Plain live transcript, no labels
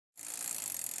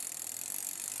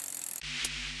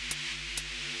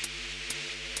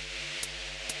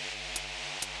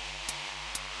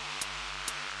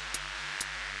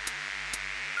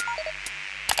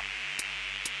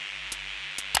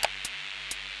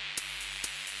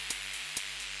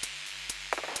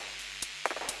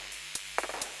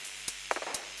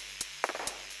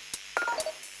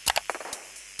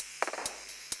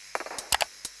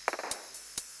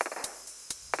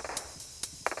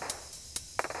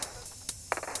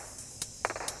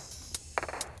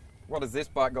What has this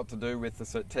bike got to do with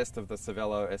the test of the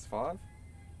Cervélo S5?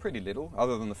 Pretty little,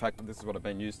 other than the fact that this is what I've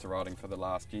been used to riding for the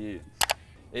last year.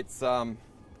 It's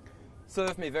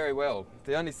served me very well.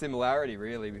 The only similarity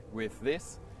really with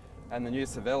this and the new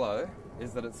Cervélo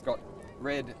is that it's got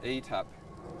red eTap.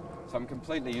 So I'm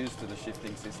completely used to the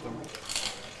shifting system.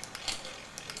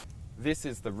 This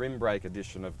is the rim brake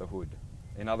edition of the hood.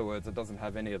 In other words, it doesn't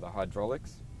have any of the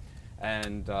hydraulics.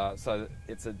 And so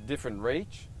it's a different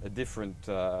reach, a different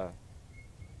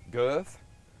girth,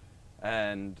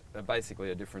 and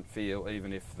basically a different feel,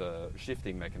 even if the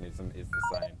shifting mechanism is the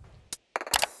same.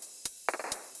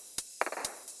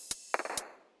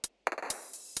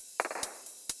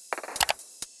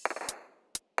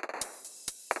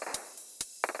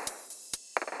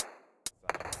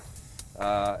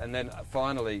 And then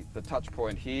finally, the touch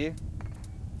point here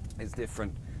is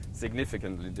different,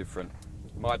 significantly different.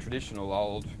 My traditional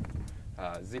old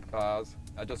zip bars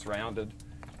are just rounded.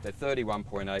 They're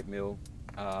 31.8mm,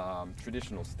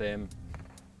 traditional stem.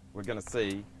 We're going to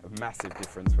see a massive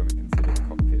difference when we consider the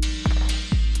cockpit.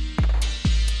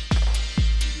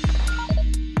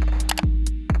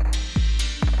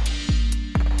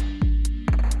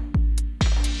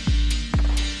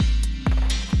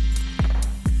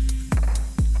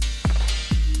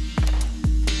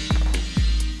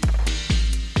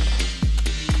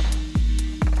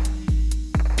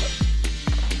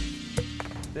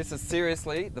 This is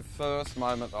seriously the first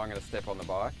moment I'm going to step on the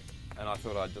bike, and I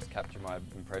thought I'd just capture my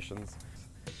impressions.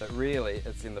 But really,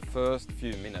 it's in the first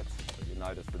few minutes that you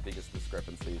notice the biggest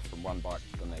discrepancies from one bike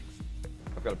to the next.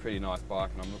 I've got a pretty nice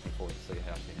bike and I'm looking forward to see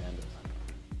how she handles.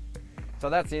 So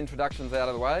that's the introductions out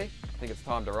of the way. I think it's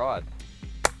time to ride.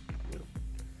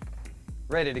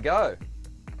 Ready to go.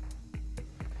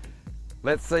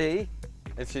 Let's see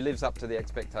if she lives up to the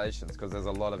expectations, because there's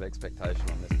a lot of expectation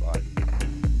on this bike.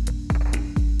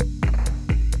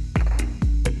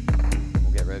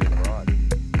 Ready to ride.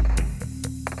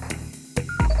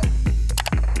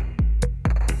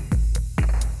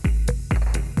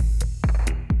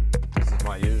 This is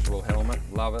my usual helmet,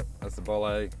 love it, as the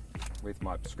Bolle, with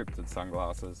my scripted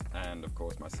sunglasses and of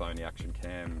course my Sony Action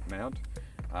Cam mount.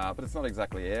 But it's not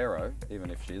exactly aero, even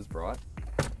if she is bright.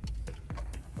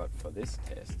 But for this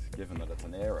test, given that it's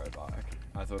an aero bike,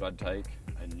 I thought I'd take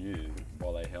a new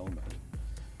Bolle helmet,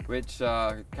 which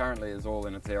currently is all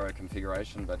in its aero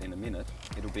configuration, but in a minute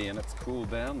it'll be in its cool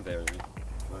down version.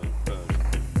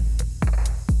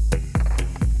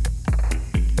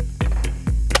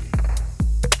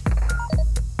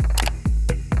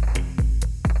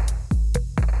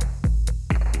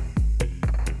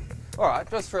 Alright,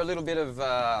 just for a little bit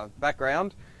of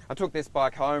background, I took this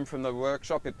bike home from the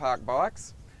workshop at Park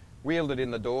Bikes, wheeled it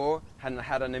in the door, and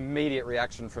had an immediate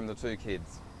reaction from the two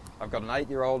kids. I've got an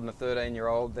 8-year-old and a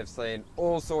 13-year-old. They've seen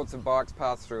all sorts of bikes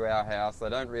pass through our house. They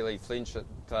don't really flinch at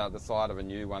the sight of a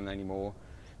new one anymore.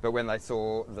 But when they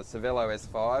saw the Cervélo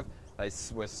S5, they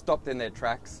were stopped in their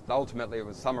tracks. Ultimately, it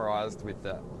was summarised with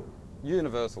the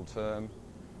universal term,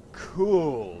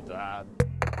 cool, Dad.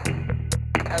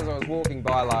 As I was walking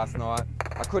by last night,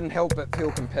 I couldn't help but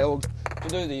feel compelled to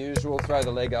do the usual, throw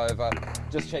the leg over,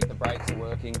 just check the brakes are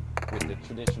working, with the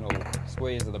traditional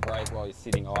squeeze of the brake while you're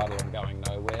sitting idle and going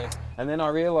nowhere. And then I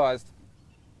realised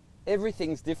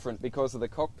everything's different because of the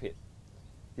cockpit.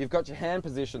 You've got your hand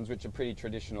positions, which are pretty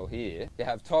traditional here. You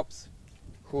have tops,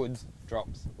 hoods,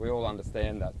 drops. We all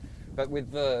understand that. But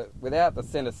without the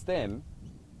centre stem,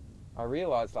 I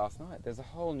realised last night there's a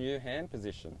whole new hand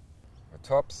position.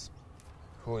 Tops,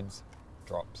 hoods,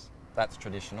 drops. That's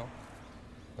traditional.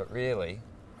 But really,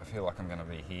 I feel like I'm going to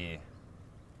be here.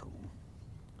 Cool.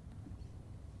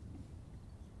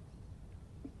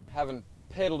 Haven't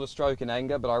pedalled a stroke in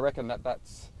anger, but I reckon that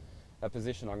that's a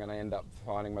position I'm going to end up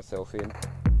finding myself in.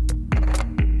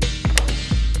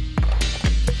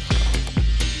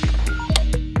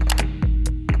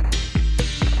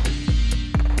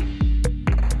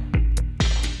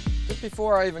 Just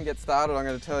before I even get started, I'm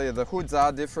going to tell you the hoods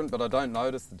are different, but I don't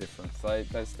notice the difference. They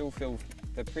still feel,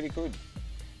 they're pretty good.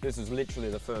 This is literally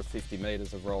the first 50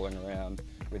 metres of rolling around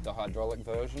with the hydraulic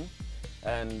version.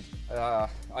 And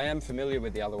I am familiar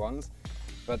with the other ones,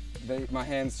 but my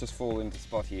hands just fall into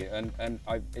spot here, and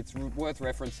it's worth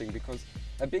referencing because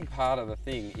a big part of the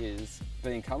thing is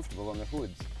being comfortable on the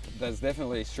hoods. There's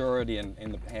definitely surety in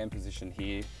the hand position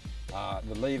here.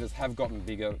 The levers have gotten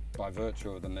bigger by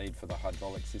virtue of the need for the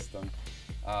hydraulic system,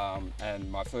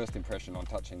 and my first impression on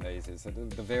touching these is that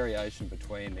the variation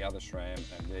between the other SRAM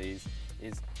and these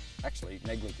is actually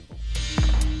negligible.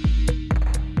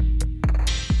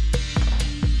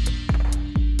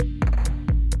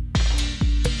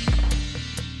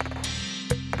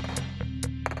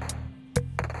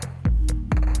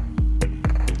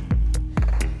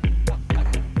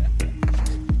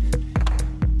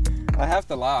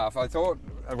 laugh. I thought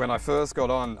when I first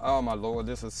got on, oh my lord,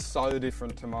 this is so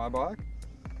different to my bike.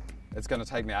 It's going to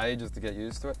take me ages to get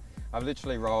used to it. I've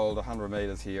literally rolled 100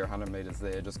 metres here, 100 metres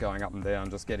there, just going up and down,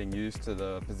 just getting used to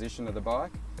the position of the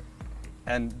bike.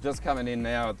 And just coming in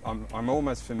now, I'm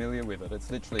almost familiar with it. It's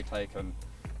literally taken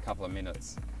a couple of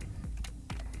minutes.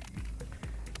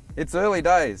 It's early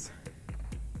days,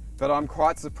 but I'm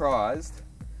quite surprised.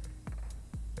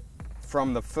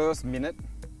 From the first minute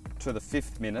to the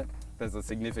 5th minute, there's a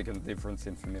significant difference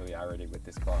in familiarity with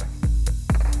this bike.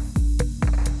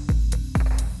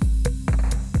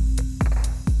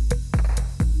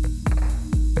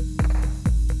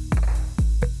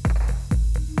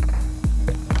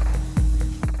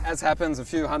 As happens, a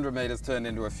few 100 metres turned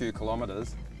into a few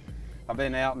kilometres. I've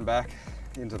been out and back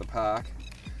into the park.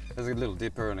 There's a little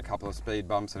dipper and a couple of speed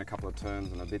bumps and a couple of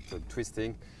turns and a bit of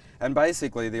twisting. And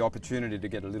basically the opportunity to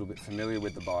get a little bit familiar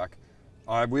with the bike.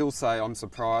 I will say I'm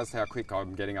surprised how quick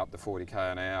I'm getting up to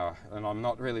 40k an hour, and I'm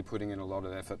not really putting in a lot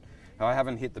of effort. I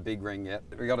haven't hit the big ring yet.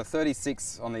 We got a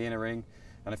 36 on the inner ring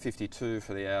and a 52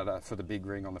 for the outer, for the big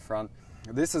ring on the front.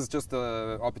 This is just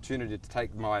an opportunity to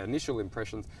take my initial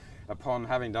impressions upon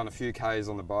having done a few Ks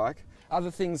on the bike.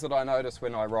 Other things that I notice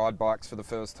when I ride bikes for the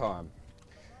first time,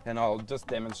 and I'll just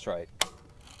demonstrate.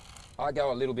 I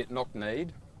go a little bit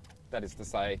knock-kneed, that is to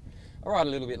say, I ride a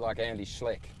little bit like Andy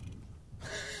Schleck.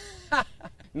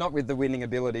 Not with the winning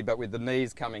ability, but with the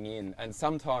knees coming in. And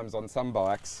sometimes on some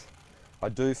bikes, I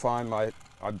do find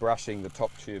I'm brushing the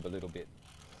top tube a little bit.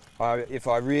 If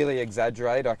I really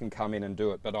exaggerate, I can come in and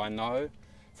do it, but I know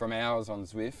from hours on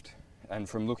Zwift and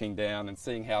from looking down and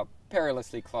seeing how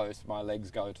perilously close my legs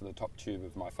go to the top tube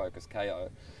of my Focus KO,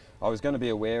 I was going to be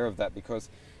aware of that, because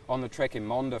on the Trek in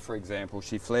Monda, for example,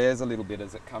 she flares a little bit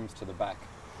as it comes to the back.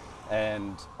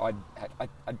 And I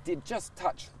did just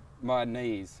touch my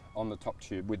knees on the top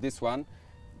tube. With this one,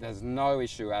 there's no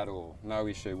issue at all, no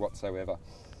issue whatsoever.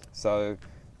 So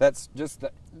that's just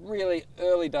the really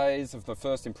early days of the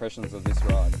first impressions of this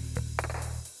ride.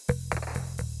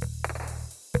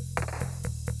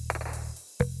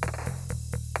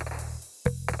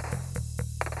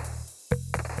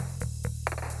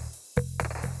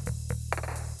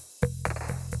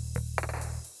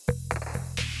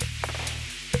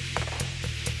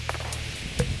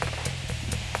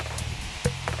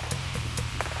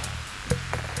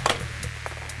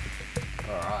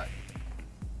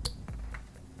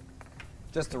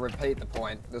 Just to repeat the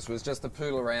point, this was just a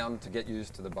pool around to get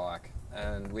used to the bike,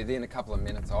 and within a couple of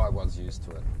minutes I was used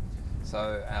to it.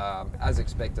 So as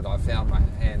expected, I found my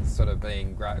hands sort of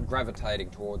being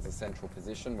gravitating towards the central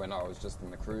position when I was just in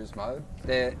the cruise mode.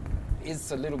 There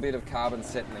is a little bit of carbon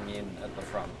settling in at the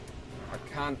front. I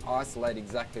can't isolate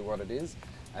exactly what it is,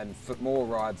 and more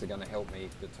rides are going to help me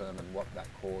determine what that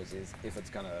cause is, if it's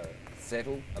going to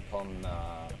settle upon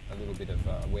a little bit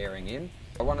of wearing in.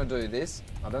 I want to do this.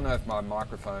 I don't know if my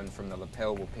microphone from the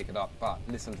lapel will pick it up, but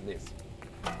listen to this.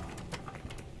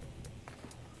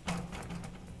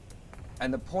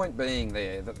 And the point being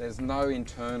there that there's no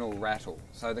internal rattle,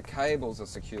 so the cables are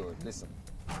secured. Listen.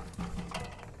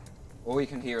 All you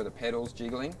can hear are the pedals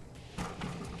jiggling.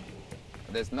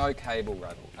 There's no cable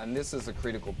rattle, and this is a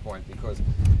critical point, because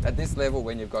at this level,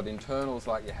 when you've got internals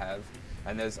like you have,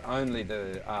 and there's only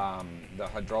the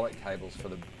hydraulic cables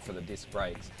for the disc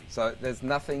brakes, so there's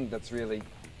nothing that's really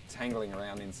tangling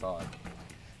around inside.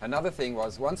 Another thing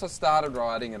was, once I started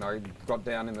riding and I got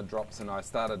down in the drops and I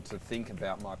started to think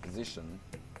about my position,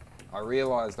 I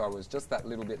realised I was just that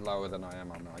little bit lower than I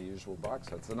am on my usual bike,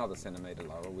 so it's another centimetre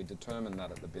lower. We determined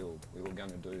that at the build. We were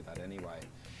going to do that anyway.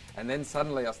 And then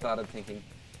suddenly I started thinking,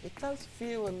 it does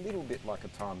feel a little bit like a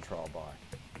time trial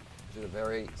bike. It's a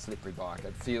very slippery bike.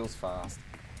 It feels fast.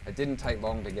 It didn't take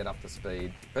long to get up to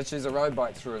speed, but she's a road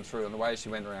bike through and through, and the way she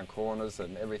went around corners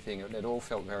and everything, it all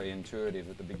felt very intuitive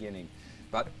at the beginning.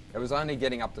 But it was only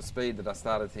getting up to speed that I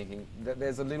started thinking that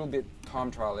there's a little bit time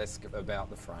trial-esque about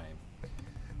the frame.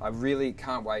 I really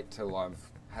can't wait till I've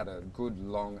had a good,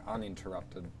 long,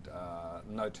 uninterrupted,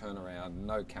 no turnaround,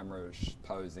 no camera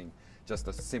posing, just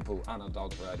a simple,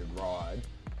 unadulterated ride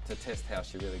to test how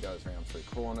she really goes around through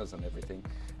corners and everything.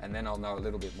 And then I'll know a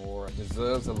little bit more. It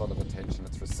deserves a lot of attention,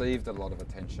 it's received a lot of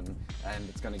attention, and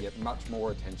it's going to get much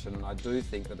more attention, and I do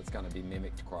think that it's going to be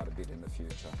mimicked quite a bit in the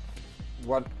future.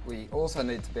 What we also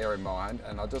need to bear in mind,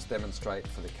 and I'll just demonstrate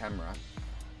for the camera,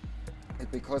 is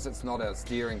because it's not a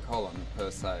steering column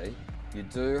per se, you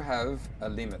do have a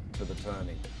limit to the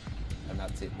turning, and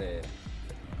that's it there.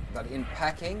 But in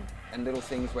packing and little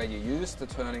things where you're used to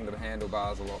turning the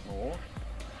handlebars a lot more,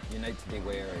 you need to be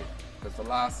wary, because the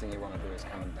last thing you want to do is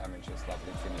come and damage this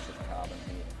lovely finish of carbon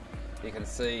here. You can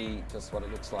see just what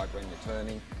it looks like when you're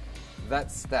turning. That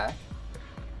stack,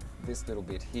 this little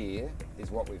bit here,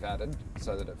 is what we've added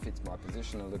so that it fits my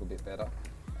position a little bit better.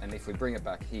 And if we bring it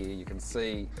back here, you can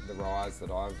see the rise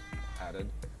that I've added,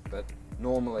 but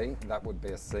normally that would be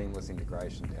a seamless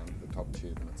integration down to the top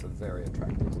tube, and it's a very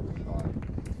attractive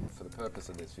bike. For the purpose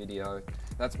of this video,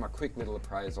 that's my quick little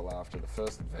appraisal after the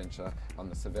first adventure on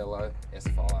the Cervélo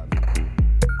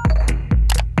S5.